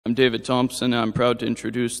I'm David Thompson, and I'm proud to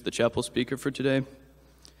introduce the chapel speaker for today.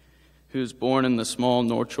 He was born in the small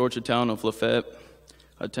North Georgia town of Lafayette,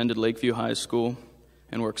 attended Lakeview High School,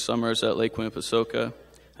 and worked summers at Lake Winnipesaukee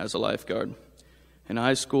as a lifeguard. In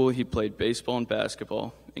high school, he played baseball and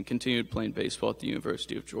basketball and continued playing baseball at the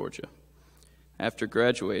University of Georgia. After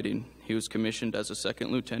graduating, he was commissioned as a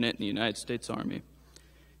second lieutenant in the United States Army.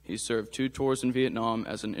 He served 2 tours in Vietnam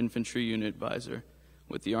as an infantry unit advisor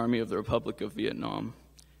with the Army of the Republic of Vietnam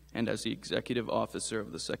and as the executive officer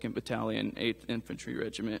of the 2nd Battalion, 8th Infantry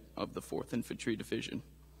Regiment of the 4th Infantry Division.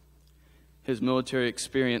 His military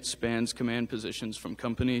experience spans command positions from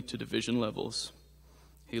company to division levels.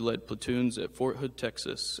 He led platoons at Fort Hood,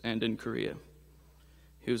 Texas, and in Korea.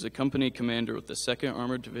 He was a company commander with the 2nd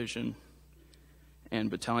Armored Division and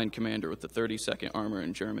battalion commander with the 32nd Armor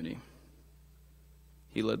in Germany.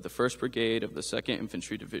 He led the 1st Brigade of the 2nd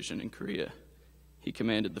Infantry Division in Korea. He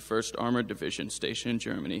commanded the 1st Armored Division stationed in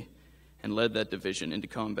Germany and led that division into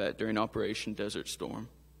combat during Operation Desert Storm.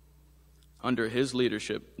 Under his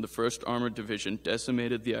leadership, the 1st Armored Division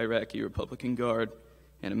decimated the Iraqi Republican Guard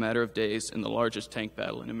in a matter of days in the largest tank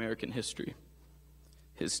battle in American history.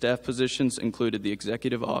 His staff positions included the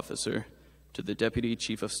executive officer to the Deputy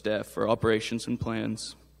Chief of Staff for Operations and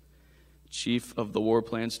Plans, Chief of the War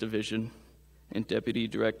Plans Division, and Deputy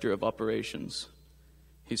Director of Operations.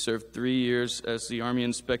 He served 3 years as the Army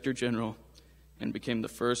Inspector General and became the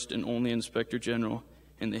first and only Inspector General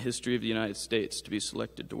in the history of the United States to be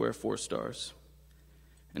selected to wear 4 stars.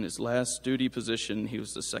 In his last duty position, he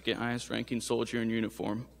was the 2nd highest ranking soldier in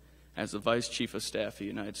uniform as the Vice Chief of Staff of the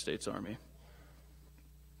United States Army.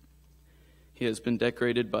 He has been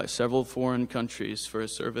decorated by several foreign countries for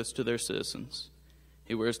his service to their citizens.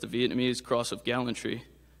 He wears the Vietnamese Cross of Gallantry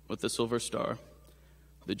with the Silver Star,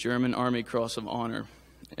 the German Army Cross of Honor,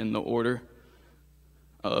 and the Order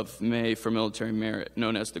of May for Military Merit,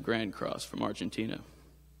 known as the Grand Cross from Argentina.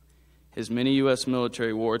 His many U.S.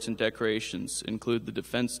 military awards and decorations include the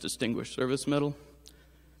Defense Distinguished Service Medal,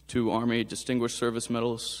 2 Army Distinguished Service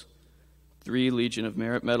Medals, 3 Legion of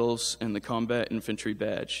Merit Medals, and the Combat Infantry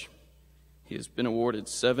Badge. He has been awarded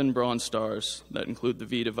 7 Bronze Stars that include the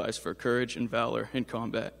V device for courage and valor in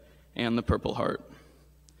combat and the Purple Heart.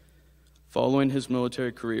 Following his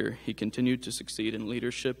military career, he continued to succeed in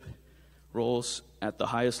leadership roles at the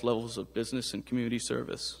highest levels of business and community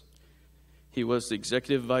service. He was the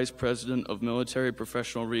Executive Vice President of Military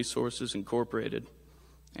Professional Resources Incorporated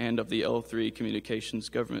and of the L3 Communications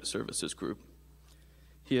Government Services Group.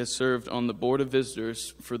 He has served on the Board of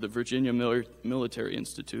Visitors for the Virginia Military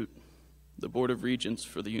Institute, the Board of Regents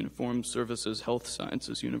for the Uniformed Services Health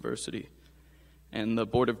Sciences University, and the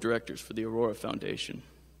Board of Directors for the Aurora Foundation.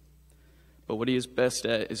 But what he is best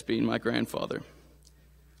at is being my grandfather.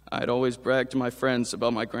 I'd always brag to my friends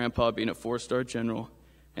about my grandpa being a 4-star general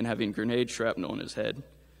and having grenade shrapnel in his head,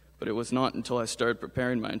 but it was not until I started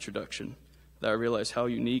preparing my introduction that I realized how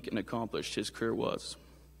unique and accomplished his career was.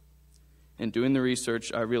 In doing the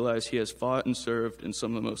research, I realized he has fought and served in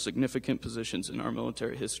some of the most significant positions in our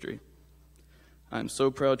military history. I am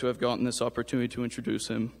so proud to have gotten this opportunity to introduce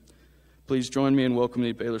him. Please join me in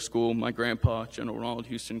welcoming to Baylor School my grandpa, General Ronald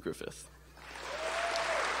Houston Griffith.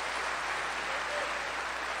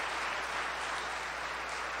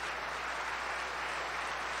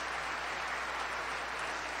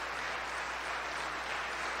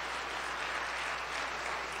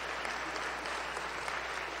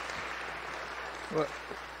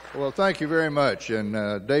 Well, thank you very much.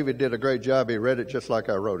 And David did a great job. He read it just like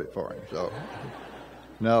I wrote it for him. So,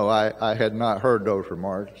 no, I had not heard those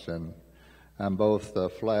remarks, and I'm both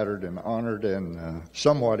flattered and honored and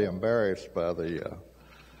somewhat embarrassed by the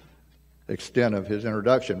extent of his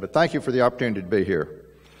introduction. But thank you for the opportunity to be here.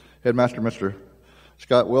 Headmaster Mr.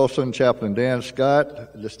 Scott Wilson, Chaplain Dan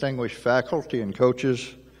Scott, distinguished faculty and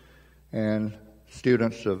coaches, and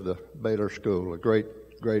students of the Baylor School, a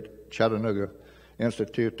great Chattanooga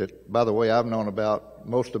institute that, by the way, I've known about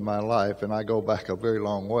most of my life, and I go back a very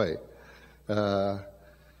long way.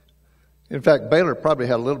 In fact, Baylor probably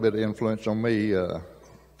had a little bit of influence on me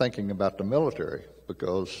thinking about the military,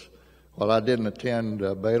 because while I didn't attend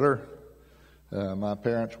Baylor, my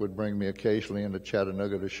parents would bring me occasionally into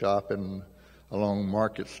Chattanooga to shop along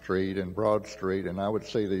Market Street and Broad Street, and I would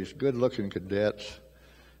see these good-looking cadets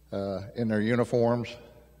in their uniforms,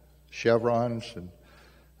 chevrons, and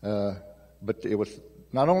but it was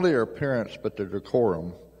not only their appearance but their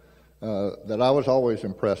decorum that I was always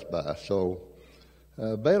impressed by. So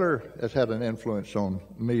Baylor has had an influence on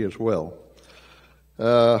me as well.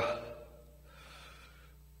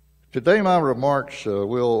 Today my remarks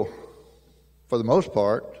will, for the most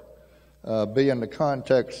part, be in the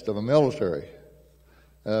context of a military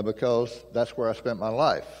because that's where I spent my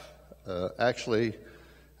life. Actually,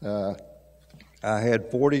 I had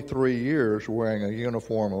 43 years wearing a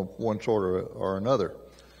uniform of one sort or another.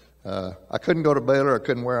 I couldn't go to Baylor. I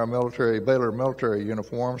couldn't wear a Baylor military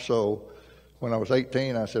uniform, so when I was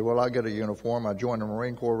 18, I said, well, I'll get a uniform. I joined the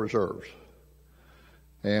Marine Corps Reserves.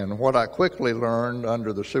 And what I quickly learned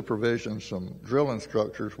under the supervision of some drill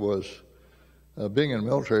instructors was being in the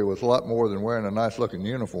military was a lot more than wearing a nice-looking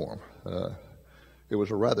uniform. It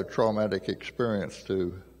was a rather traumatic experience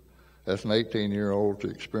as an 18-year-old, to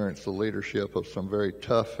experience the leadership of some very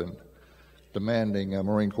tough and demanding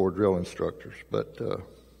Marine Corps drill instructors. But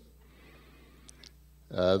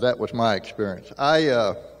that was my experience.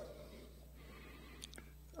 I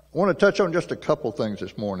want to touch on just a couple things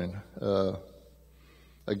this morning.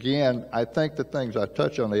 Again, I think the things I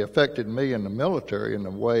touch on, they affected me in the military in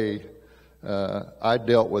the way I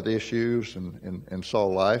dealt with issues and saw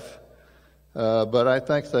life. But I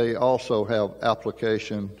think they also have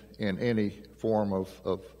application in any form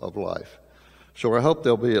of life. So I hope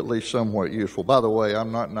they'll be at least somewhat useful. By the way,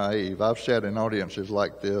 I'm not naive. I've sat in audiences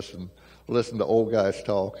like this and listened to old guys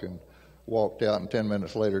talk and walked out and 10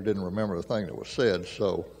 minutes later didn't remember the thing that was said.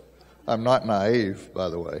 So I'm not naive, by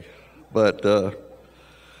the way. But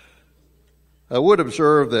I would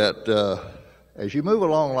observe that as you move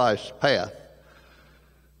along life's path,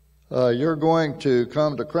 you're going to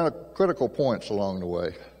come to critical points along the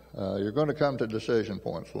way. You're going to come to decision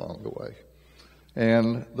points along the way.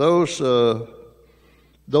 And those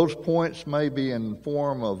points may be in the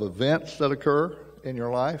form of events that occur in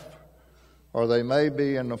your life, or they may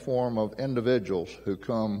be in the form of individuals who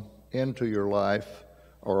come into your life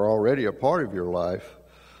or are already a part of your life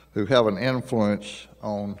who have an influence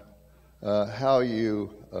on how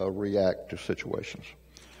you react to situations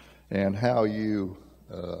and how you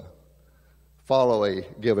follow a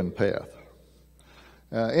given path.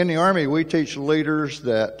 In the Army, we teach leaders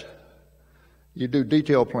that you do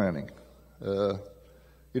detailed planning.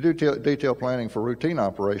 You do detailed planning for routine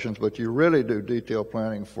operations, but you really do detailed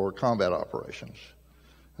planning for combat operations.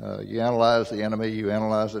 You analyze the enemy, you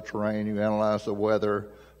analyze the terrain, you analyze the weather,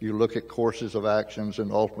 you look at courses of actions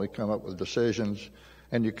and ultimately come up with decisions,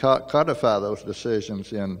 and you codify those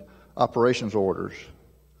decisions in operations orders.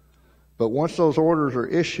 But once those orders are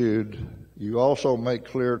issued, you also make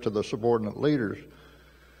clear to the subordinate leaders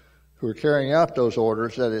who are carrying out those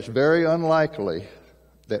orders that it's very unlikely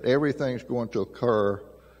that everything's going to occur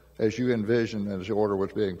as you envisioned as the order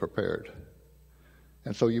was being prepared.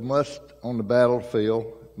 And so you must, on the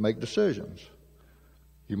battlefield, make decisions.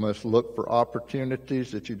 You must look for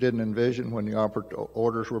opportunities that you didn't envision when the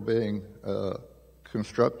orders were being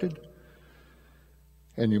constructed.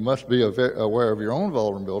 And you must be aware of your own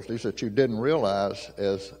vulnerabilities that you didn't realize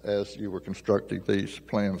as you were constructing these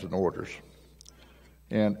plans and orders.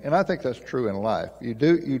 And I think that's true in life. You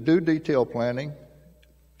do detailed planning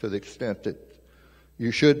to the extent that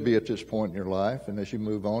you should be at this point in your life, and as you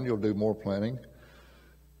move on, you'll do more planning.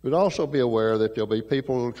 But also be aware that there'll be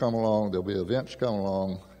people who will come along, there'll be events come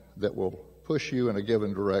along that will push you in a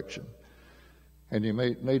given direction. And you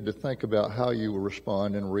may need to think about how you will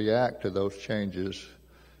respond and react to those changes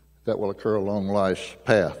that will occur along life's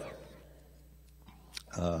path.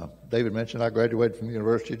 David mentioned I graduated from the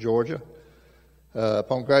University of Georgia.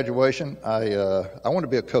 Upon graduation, I want to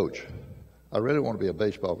be a coach. I really want to be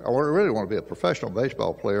I really want to be a professional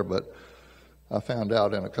baseball player, but I found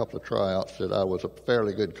out in a couple of tryouts that I was a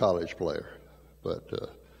fairly good college player, but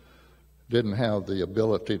didn't have the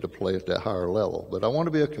ability to play at that higher level. But I want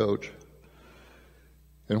to be a coach.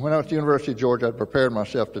 And when I was at the University of Georgia, I prepared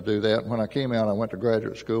myself to do that. And when I came out, I went to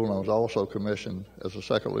graduate school, and I was also commissioned as a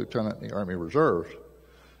second lieutenant in the Army Reserves.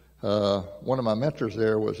 One of my mentors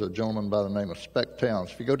there was a gentleman by the name of Sept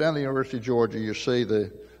Towns. If you go down to the University of Georgia, you see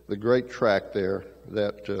the great track there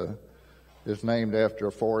that is named after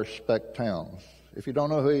Forrest Sept Towns. If you don't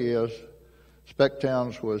know who he is, Sept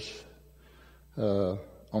Towns was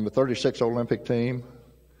on the 36 Olympic team.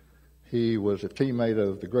 He was a teammate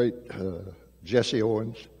of the great Jesse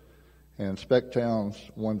Owens, and Sept Towns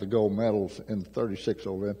won the gold medals in the 36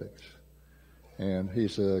 Olympics. And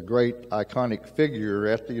he's a great iconic figure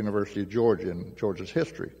at the University of Georgia in Georgia's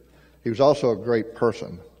history. He was also a great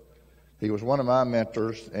person. He was one of my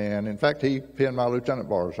mentors, and in fact, he pinned my lieutenant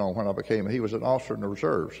bars on when he was an officer in the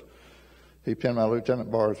reserves. He pinned my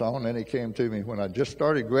lieutenant bars on, and then he came to me when I just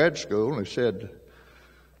started grad school, and he said,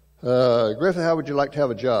 Griffith, how would you like to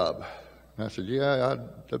have a job? And I said, yeah,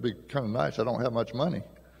 that'd be kind of nice. I don't have much money.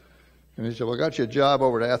 And he said, well, I got you a job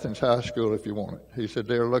over at Athens High School if you want it. He said,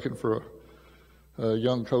 they're looking for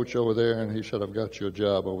young coach over there, and he said, I've got you a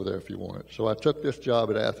job over there if you want it. So I took this job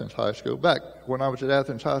at Athens High School. Back when I was at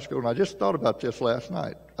Athens High School, and I just thought about this last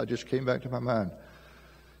night. I just came back to my mind.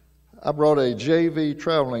 I brought a JV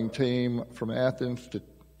traveling team from Athens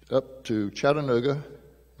up to Chattanooga,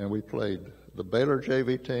 and we played the Baylor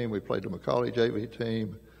JV team, we played the McCallie JV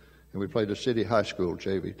team, and we played the City High School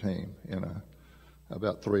JV team in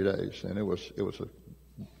about 3 days. And it was a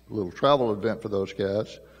little travel event for those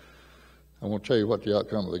guys. I won't tell you what the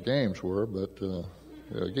outcome of the games were, but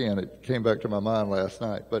again, it came back to my mind last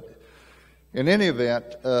night. But in any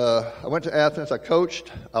event, I went to Athens. I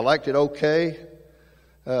coached. I liked it okay,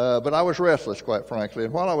 but I was restless, quite frankly.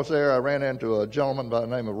 And while I was there, I ran into a gentleman by the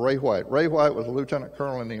name of Ray White. Ray White was a lieutenant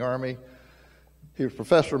colonel in the Army. He was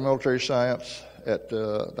professor of military science at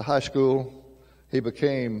the high school. He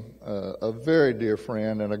became a very dear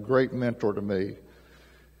friend and a great mentor to me.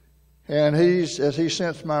 And as he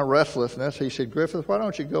sensed my restlessness, he said, Griffith, why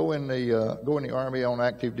don't you go in the Army on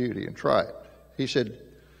active duty and try it? He said,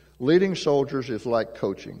 leading soldiers is like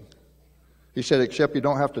coaching. He said, except you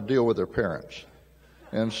don't have to deal with their parents.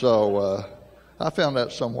 And so I found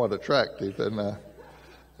that somewhat attractive.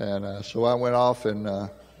 And so I went off, and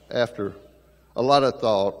after a lot of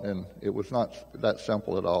thought, and it was not that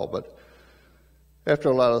simple at all, but after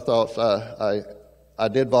a lot of thoughts, I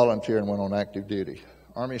did volunteer and went on active duty.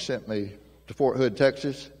 Army sent me to Fort Hood,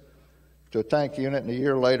 Texas, to a tank unit, and a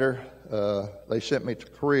year later, they sent me to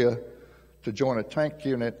Korea to join a tank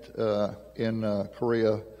unit in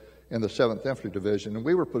Korea in the 7th Infantry Division. And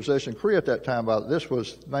we were positioned, Korea at that time, this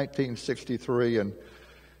was 1963 and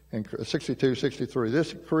 62, 63.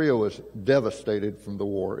 Korea was devastated from the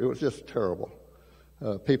war. It was just terrible.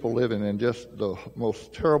 People living in just the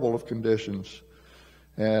most terrible of conditions.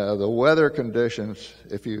 The weather conditions,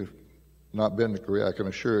 if you've not been to Korea, I can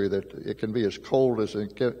assure you that it can be as cold as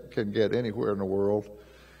it can get anywhere in the world,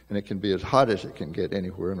 and it can be as hot as it can get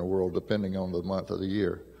anywhere in the world, depending on the month of the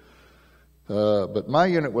year. But my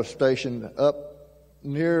unit was stationed up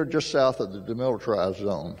near just south of the demilitarized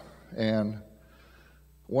zone, and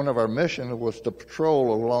one of our missions was to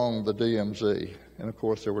patrol along the DMZ. And of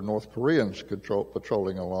course, there were North Koreans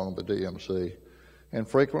patrolling along the DMZ, and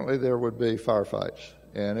frequently there would be firefights,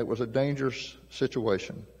 and it was a dangerous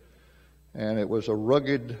situation. And it was a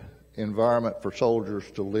rugged environment for soldiers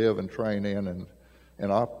to live and train in and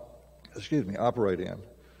operate in.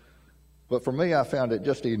 But for me, I found it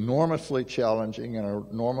just enormously challenging and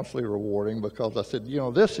enormously rewarding, because I said,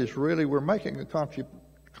 this is really, we're making a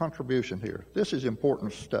contribution here. This is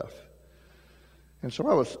important stuff. And so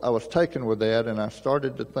I was taken with that, and I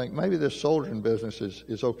started to think maybe this soldiering business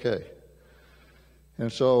is okay. And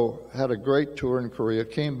so had a great tour in Korea,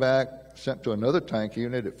 came back, sent to another tank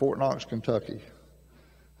unit at Fort Knox, Kentucky.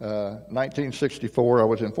 1964, I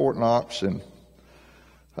was in Fort Knox, and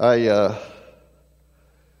I,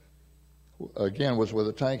 again, was with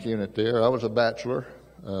a tank unit there. I was a bachelor.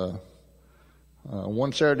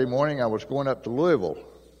 One Saturday morning, I was going up to Louisville.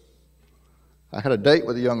 I had a date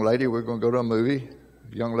with a young lady. We were going to go to a movie.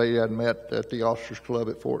 A young lady I'd met at the Officers Club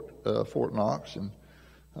at Fort Knox, and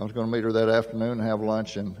I was going to meet her that afternoon and have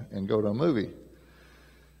lunch and go to a movie.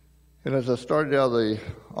 And as I started out of the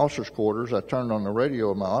officers' quarters, I turned on the radio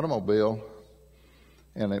of my automobile,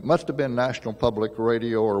 and it must have been National Public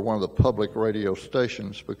Radio or one of the public radio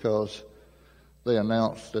stations, because they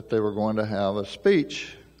announced that they were going to have a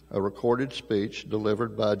speech, a recorded speech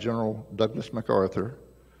delivered by General Douglas MacArthur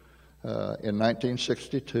in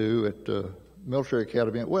 1962 at the Military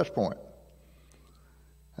Academy at West Point.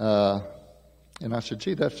 And I said,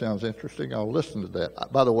 gee, that sounds interesting. I'll listen to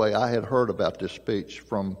that. By the way, I had heard about this speech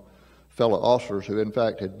from fellow officers who, in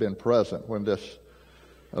fact, had been present when this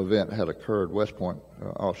event had occurred, West Point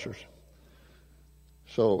officers.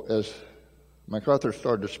 So as MacArthur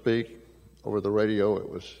started to speak over the radio,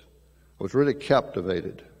 I was really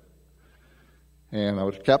captivated. And I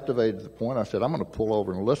was captivated to the point I said, I'm going to pull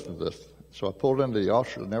over and listen to this. So I pulled into the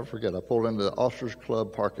officers, I'll never forget, I pulled into the Officers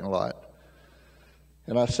Club parking lot.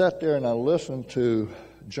 And I sat there and I listened to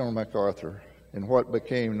General MacArthur in what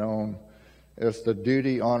became known as the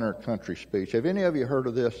Duty, Honor, Country speech. Have any of you heard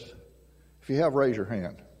of this? If you have, raise your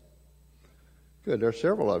hand. Good, there are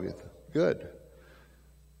several of you. Good.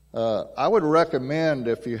 I would recommend,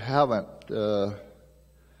 if you haven't,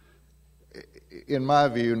 in my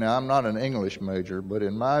view, now I'm not an English major, but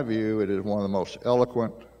in my view it is one of the most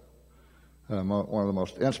eloquent, one of the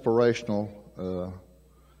most inspirational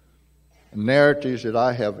narratives that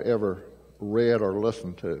I have ever read or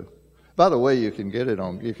listened to. By the way, you can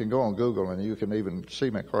go on Google and you can even see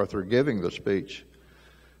MacArthur giving the speech.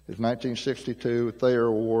 It's 1962, Thayer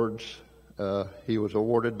Awards. He was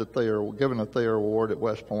awarded given the Thayer Award at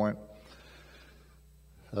West Point.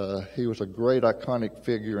 He was a great iconic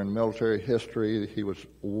figure in military history. He was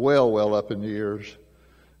well up in years.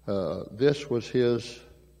 This was his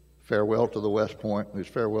farewell to the West Point, his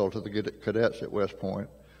farewell to the cadets at West Point.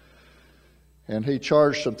 And he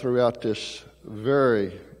charged them throughout this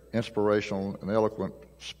very inspirational and eloquent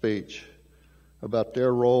speech about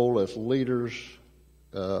their role as leaders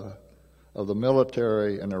of the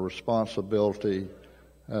military and their responsibility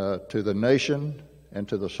to the nation and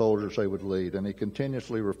to the soldiers they would lead. And he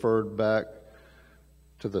continuously referred back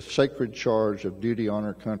to the sacred charge of duty,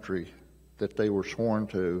 honor, country that they were sworn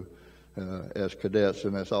to as cadets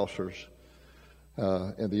and as officers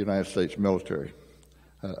in the United States military.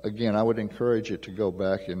 Again, I would encourage you to go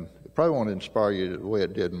back, and it probably won't inspire you the way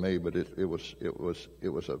it did me, but it was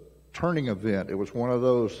a turning event. It was one of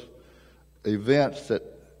those events that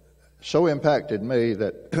so impacted me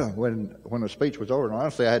that when the speech was over, and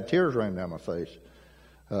honestly, I had tears running down my face.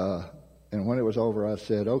 And when it was over, I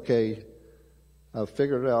said, "Okay, I've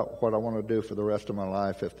figured out what I want to do for the rest of my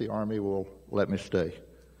life if the Army will let me stay."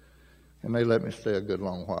 And they let me stay a good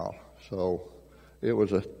long while. So it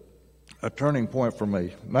was a turning point for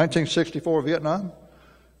me. 1964 Vietnam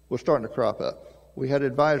was starting to crop up. We had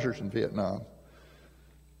advisors in Vietnam.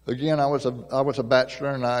 Again, I was a bachelor,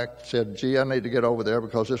 and I said, "Gee, I need to get over there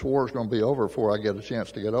because this war is going to be over before I get a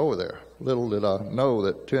chance to get over there." Little did I know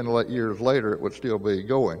that 10 years later it would still be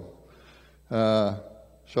going.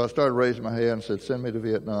 So I started raising my hand and said, "Send me to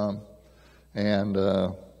Vietnam." And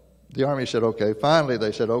the Army said, "Okay." Finally,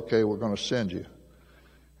 they said, "Okay, we're going to send you."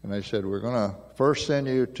 And they said, "We're going to first send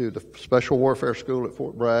you to the Special Warfare School at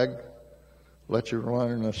Fort Bragg, let you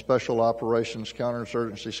learn the special operations,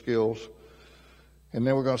 counterinsurgency skills, and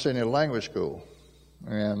then we're going to send you to language school."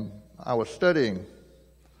 And I was studying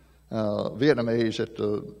Vietnamese at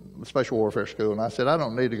the Special Warfare School, and I said, "I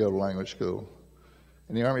don't need to go to language school."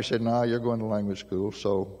 And the Army said, "No, you're going to language school."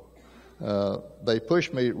 So they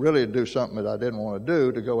pushed me really to do something that I didn't want to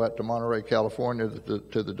do, to go out to Monterey, California,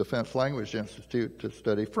 to the Defense Language Institute to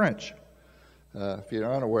study French. If you're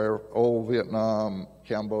unaware, old Vietnam,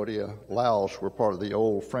 Cambodia, Laos were part of the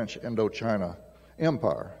old French Indochina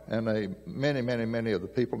Empire, and many of the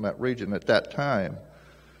people in that region at that time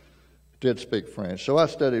did speak French. So I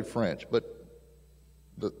studied French, but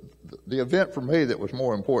the event for me that was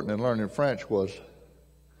more important than learning French was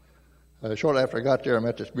shortly after I got there, I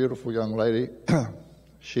met this beautiful young lady.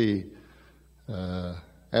 She,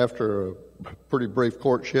 after a pretty brief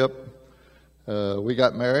courtship, we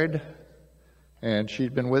got married, and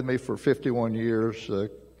she's been with me for 51 years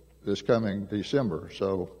this coming December.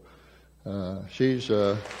 So she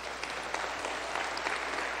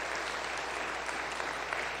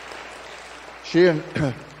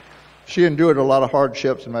endured a lot of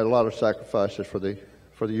hardships and made a lot of sacrifices for the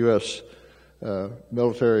U.S.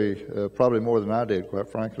 Military, probably more than I did, quite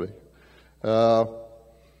frankly. But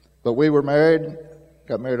we were married,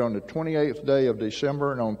 got married on the 28th day of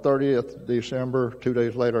December, and on 30th December, 2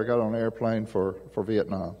 days later, I got on an airplane for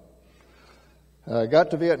Vietnam.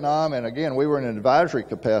 Got to Vietnam, and again, we were in an advisory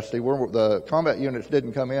capacity. The combat units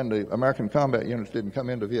didn't come in, the American combat units didn't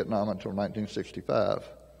come into Vietnam until 1965.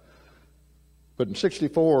 But in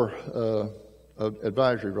 64,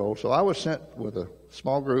 advisory role. So I was sent with a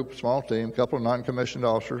small group, small team, a couple of non-commissioned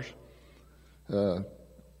officers, and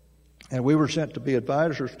we were sent to be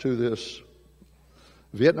advisors to this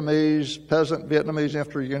peasant Vietnamese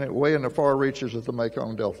infantry unit way in the far reaches of the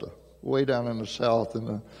Mekong Delta, way down in the south in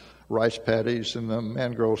the rice paddies and the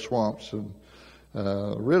mangrove swamps, and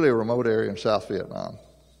really a remote area in South Vietnam.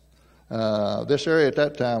 This area at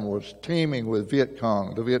that time was teeming with Viet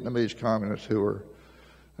Cong, the Vietnamese communists who were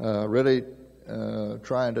really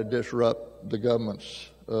trying to disrupt the government's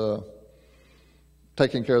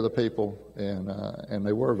taking care of the people, and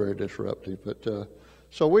they were very disruptive. But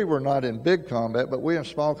so we were not in big combat, but we in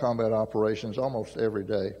small combat operations almost every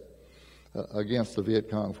day against the Viet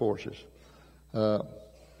Cong forces.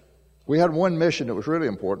 We had one mission that was really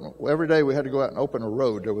important. Every day we had to go out and open a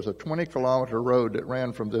road. There was a 20-kilometer road that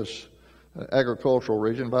ran from this agricultural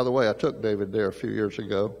region. By the way, I took David there a few years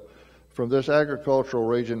ago. From this agricultural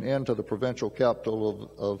region into the provincial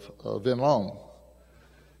capital of Vinh Long.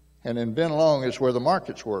 And in Vinh Long is where the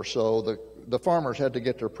markets were, so the farmers had to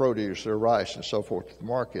get their produce, their rice and so forth to the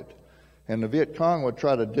market. And the Viet Cong would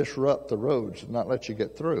try to disrupt the roads and not let you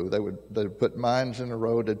get through. They'd put mines in the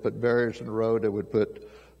road, they'd put barriers in the road, they would put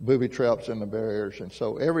booby traps in the barriers, and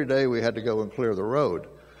so every day we had to go and clear the road.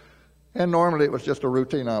 And normally it was just a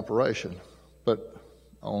routine operation. But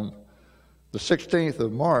on the 16th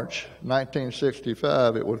of March,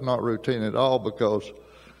 1965, it was not routine at all, because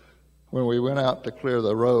when we went out to clear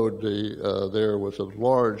the road, there was a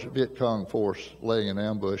large Viet Cong force laying in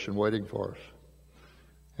ambush and waiting for us.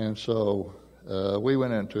 And so we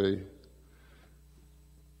went into,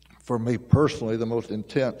 for me personally, the most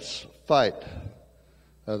intense fight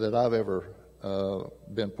that I've ever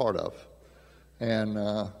been part of. And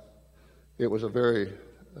it was a very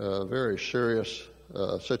serious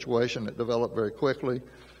situation. It developed very quickly.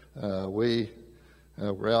 We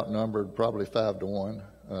were outnumbered probably 5 to 1.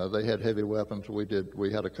 They had heavy weapons.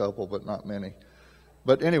 We had a couple, but not many.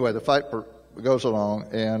 But anyway, the fight goes along,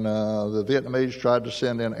 and the Vietnamese tried to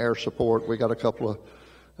send in air support. We got a couple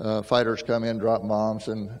of fighters come in, drop bombs,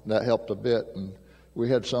 and that helped a bit. And we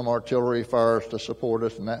had some artillery fires to support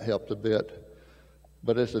us, and that helped a bit.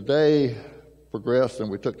 But as the day progressed and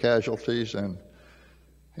we took casualties, and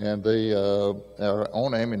our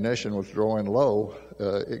own ammunition was drawing low,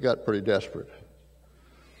 it got pretty desperate.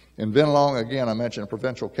 In Vinh Long, again, I mentioned a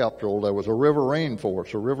provincial capital, there was a riverine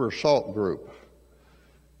force, a river assault group.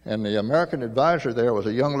 And the American advisor there was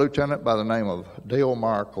a young lieutenant by the name of Dale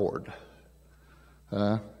Marcord.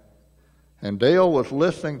 And Dale was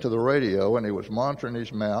listening to the radio, and he was monitoring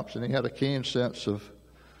these maps, and he had a keen sense of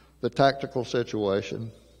the tactical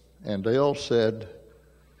situation. And Dale said,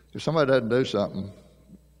 if somebody doesn't do something,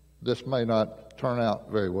 this may not turn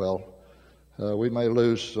out very well. We may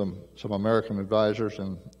lose some American advisors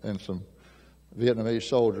and some Vietnamese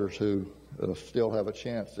soldiers who still have a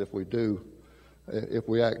chance if we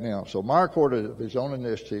act now. So Marcord, of his own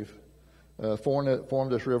initiative,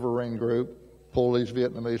 formed this riverine group, pulled these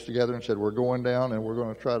Vietnamese together and said, we're going down and we're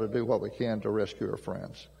going to try to do what we can to rescue our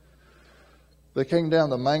friends. They came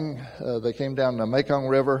down the Mekong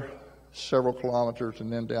River, several kilometers,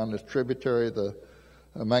 and then down this tributary, the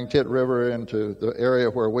Mang Thit River, into the area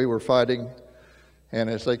where we were fighting. And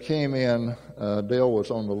as they came in, Dale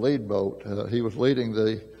was on the lead boat. He was leading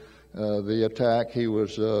the attack. He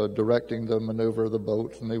was directing the maneuver of the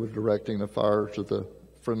boats, and he was directing the fires of the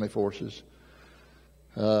friendly forces.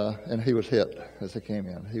 And he was hit as they came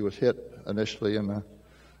in. He was hit initially in the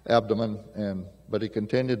abdomen, but he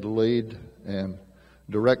continued to lead and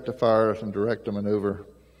direct the fires and direct the maneuver.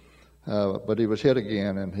 But he was hit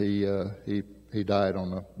again, and he died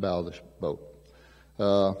on the bow of this boat.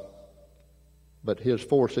 But his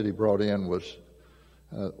force that he brought in was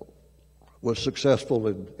successful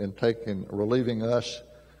in relieving us,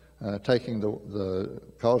 causing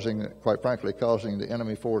the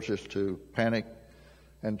enemy forces to panic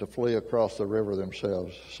and to flee across the river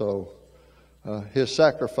themselves. So his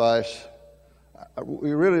sacrifice,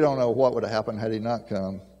 we really don't know what would have happened had he not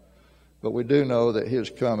come, but we do know that his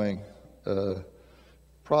coming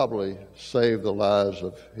probably saved the lives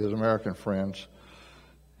of his American friends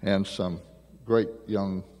and some great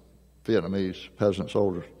young Vietnamese peasant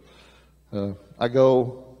soldiers. I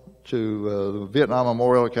go to the Vietnam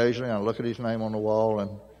Memorial occasionally, and I look at his name on the wall,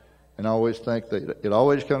 and I always think that it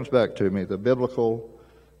always comes back to me, the biblical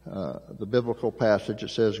passage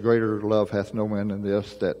that says, greater love hath no man than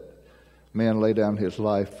this, that man lay down his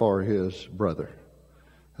life for his brother.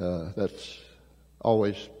 That's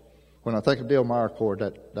always, when I think of Dale Marcord,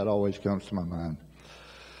 that always comes to my mind.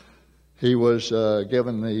 He was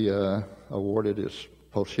awarded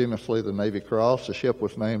posthumously the Navy Cross. The ship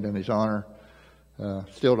was named in his honor.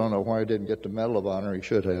 Still don't know why he didn't get the Medal of Honor. He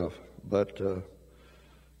should have. But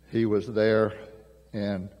he was there,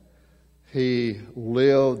 and he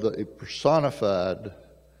personified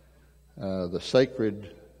the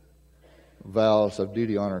sacred vows of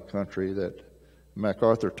duty, honor, country that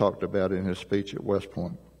MacArthur talked about in his speech at West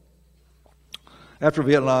Point. After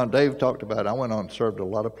Vietnam, Dave talked about it. I went on and served a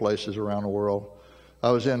lot of places around the world.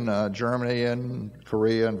 I was in Germany and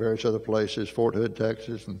Korea and various other places, Fort Hood,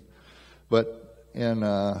 Texas. But in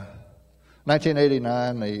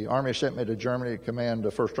 1989, the Army sent me to Germany to command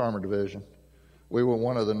the 1st Armored Division. We were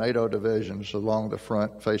one of the NATO divisions along the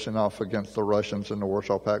front, facing off against the Russians and the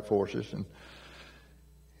Warsaw Pact forces.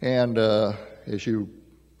 And as you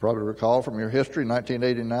probably recall from your history,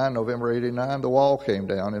 1989, November 89, the wall came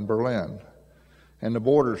down in Berlin. And the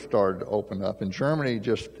borders started to open up. And Germany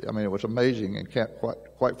it was amazing. And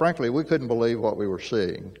quite frankly, we couldn't believe what we were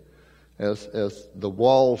seeing. As the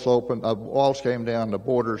walls opened, walls came down, the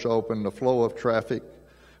borders opened, the flow of traffic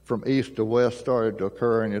from east to west started to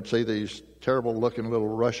occur, and you'd see these terrible-looking little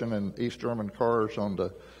Russian and East German cars on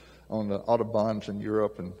the autobahns in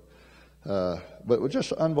Europe. But it was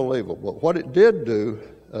just unbelievable. But what it did do,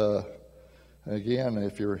 again,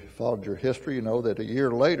 if you followed your history, you know that a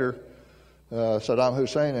year later, Saddam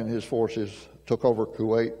Hussein and his forces took over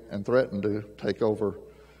Kuwait and threatened to take over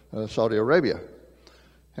Saudi Arabia.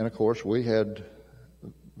 And of course, we had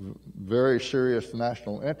very serious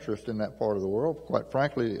national interest in that part of the world, quite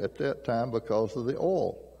frankly, at that time because of the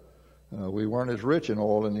oil. We weren't as rich in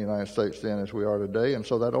oil in the United States then as we are today, and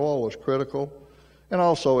so that oil was critical. And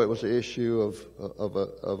also it was the issue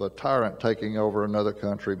of a tyrant taking over another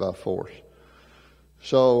country by force.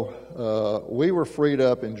 So we were freed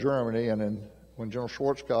up in Germany, and when General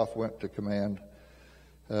Schwarzkopf went to command,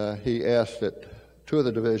 he asked that 2 of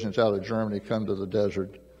the divisions out of Germany come to the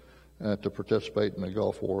desert to participate in the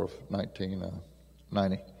Gulf War of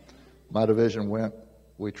 1990. My division went.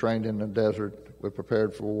 We trained in the desert. We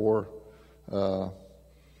prepared for war.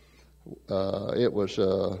 It was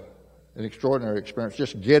an extraordinary experience.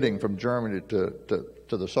 Just getting from Germany to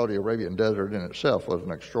the Saudi Arabian desert in itself was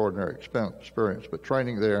an extraordinary experience. But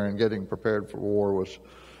training there and getting prepared for war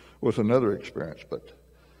was another experience. But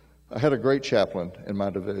I had a great chaplain in my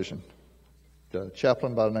division. A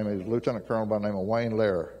chaplain by the name of Lieutenant Colonel by the name of Wayne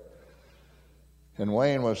Lehrer. And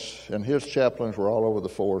Wayne and his chaplains were all over the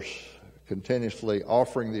force, continuously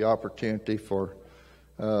offering the opportunity for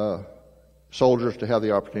soldiers to have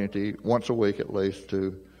the opportunity once a week at least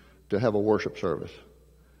to have a worship service,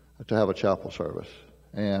 to have a chapel service.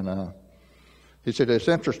 And he said, it's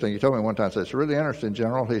interesting. He told me one time, he said, it's really interesting,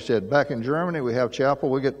 General. He said, back in Germany we have chapel.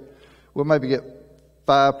 We'll maybe get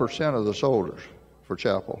 5% of the soldiers for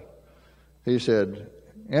chapel. He said,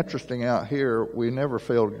 interesting out here, we never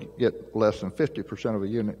fail to get less than 50% of a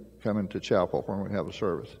unit coming to chapel when we have a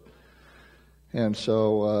service. And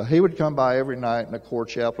so he would come by every night, and the Corps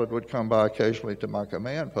chaplain would come by occasionally to my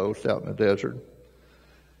command post out in the desert.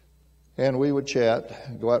 And we would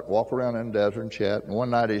chat, go out, walk around in the desert and chat. And one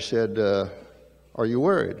night he said, are you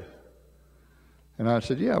worried? And I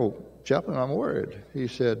said, yeah, well, Chaplain, I'm worried. He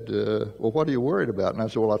said, well, what are you worried about? And I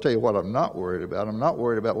said, well, I'll tell you what I'm not worried about. I'm not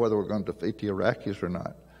worried about whether we're going to defeat the Iraqis or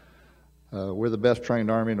not. We're the best trained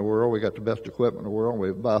army in the world. We got the best equipment in the world.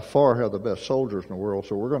 We by far have the best soldiers in the world,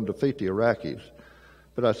 so we're going to defeat the Iraqis.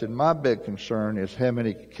 But I said, my big concern is how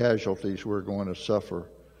many casualties we're going to suffer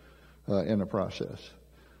in the process.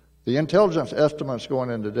 The intelligence estimates going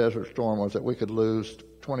into Desert Storm was that we could lose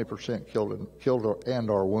 20% killed and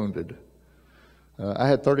or wounded. I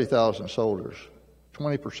had 30,000 soldiers.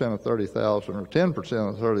 20% of 30,000 or 10%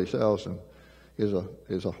 of 30,000 is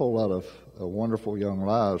a whole lot of wonderful young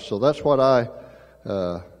lives. So that's what I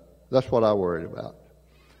worried about.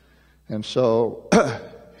 And so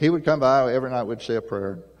he would come by every night. We'd say a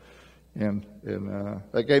prayer, and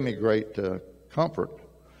that gave me great comfort.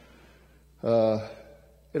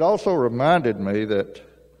 It also reminded me that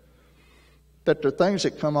there are things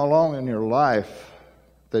that come along in your life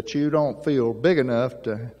that you don't feel big enough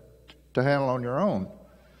to handle on your own.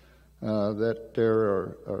 That there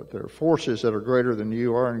are forces that are greater than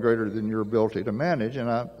you are and greater than your ability to manage. And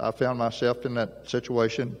I found myself in that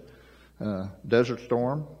situation, Desert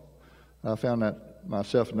Storm. I found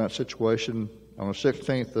myself in that situation on the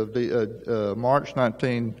 16th of March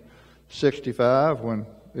 1965 when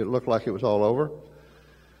it looked like it was all over.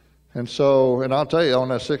 And I'll tell you, on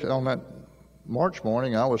that March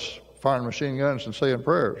morning, I was firing machine guns and saying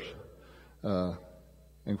prayers. And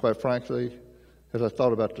quite frankly, as I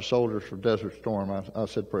thought about the soldiers from Desert Storm, I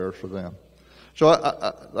said prayers for them. So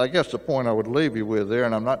I guess the point I would leave you with there,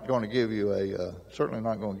 and I'm not going to give you certainly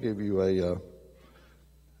not going to give you a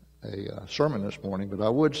sermon this morning, but I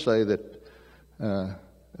would say that,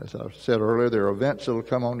 as I said earlier, there are events that will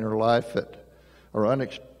come on your life that are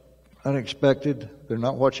unexpected. They're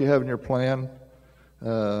not what you have in your plan.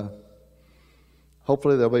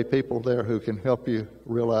 Hopefully there'll be people there who can help you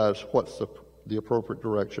realize what's the appropriate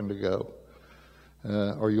direction to go.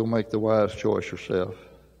 Or you'll make the wise choice yourself.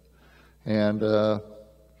 And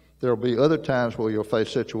there'll be other times where you'll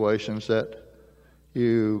face situations that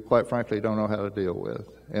you, quite frankly, don't know how to deal with.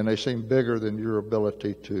 And they seem bigger than your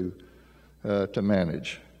ability to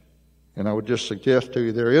manage. And I would just suggest to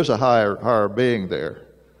you there is a higher being there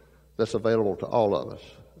that's available to all of us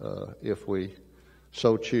if we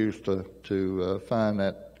so choose to find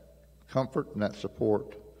that comfort and that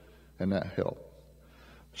support and that help.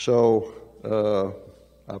 So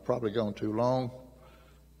I've probably gone too long,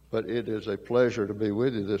 but it is a pleasure to be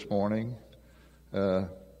with you this morning.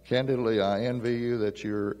 Candidly, I envy you that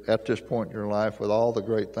you're at this point in your life with all the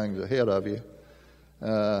great things ahead of you.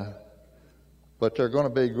 But they're going to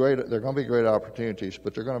be great opportunities,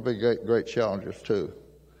 but they're going to be great challenges too.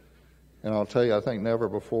 And I'll tell you, I think never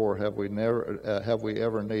before have we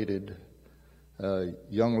ever needed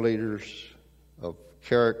young leaders of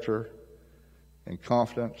character and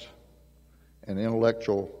confidence and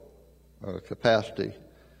intellectual capacity.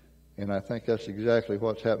 And I think that's exactly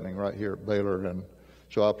what's happening right here at Baylor. And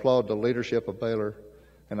so I applaud the leadership of Baylor,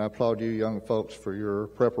 and I applaud you young folks for your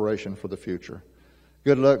preparation for the future.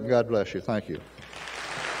 Good luck, and God bless you. Thank you.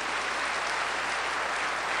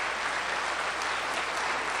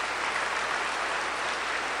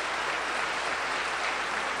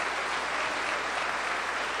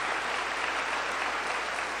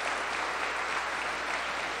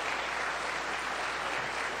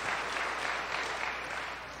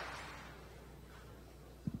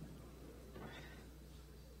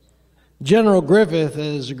 General Griffith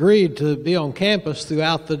has agreed to be on campus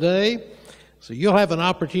throughout the day, so you'll have an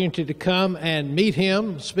opportunity to come and meet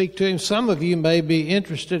him, speak to him. Some of you may be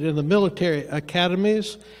interested in the military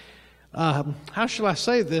academies. How shall I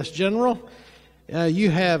say this, General?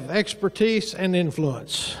 You have expertise and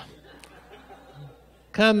influence.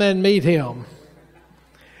 Come and meet him.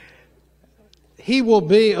 He will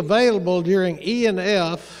be available during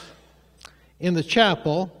E&F in the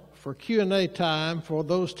chapel for Q&A time for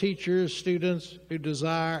those teachers, students who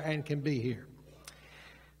desire and can be here.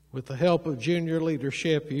 With the help of junior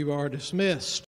leadership, you are dismissed.